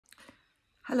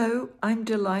Hello, I'm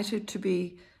delighted to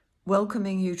be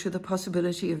welcoming you to the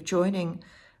possibility of joining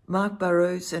Mark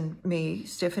Burrows and me,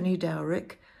 Stephanie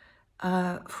Dowrick,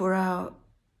 for our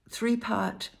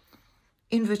three-part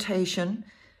invitation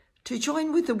to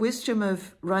join with the wisdom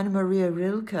of Rainer Maria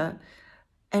Rilke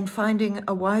and finding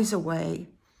a wiser way.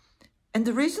 And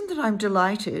the reason that I'm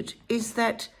delighted is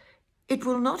that it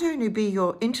will not only be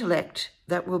your intellect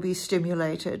that will be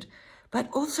stimulated, but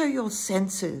also your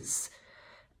senses.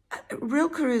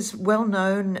 Rilke is well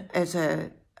known as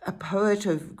a poet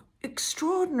of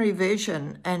extraordinary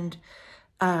vision and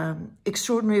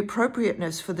extraordinary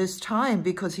appropriateness for this time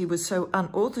because he was so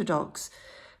unorthodox.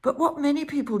 But what many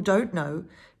people don't know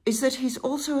is that he's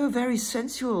also a very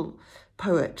sensual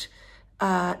poet,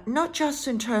 not just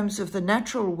in terms of the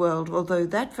natural world, although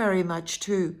that very much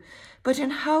too, but in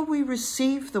how we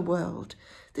receive the world.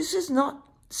 This is not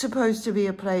supposed to be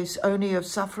a place only of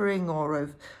suffering or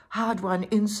of hard-won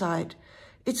insight.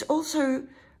 It's also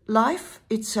life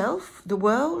itself, the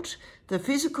world, the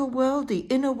physical world, the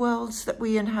inner worlds that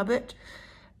we inhabit,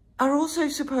 are also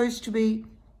supposed to be,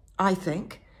 I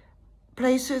think,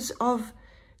 places of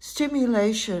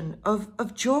stimulation,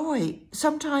 of joy,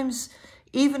 sometimes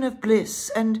even of bliss.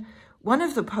 And one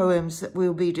of the poems that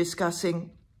we'll be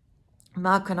discussing,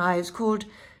 Mark and I, is called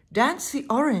Dance the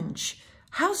Orange.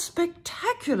 How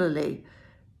spectacularly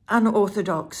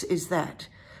unorthodox is that?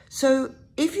 So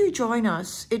if you join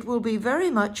us, it will be very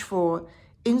much for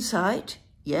insight,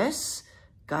 yes,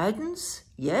 guidance,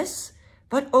 yes,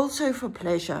 but also for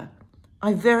pleasure.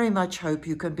 I very much hope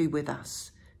you can be with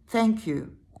us. Thank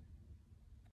you.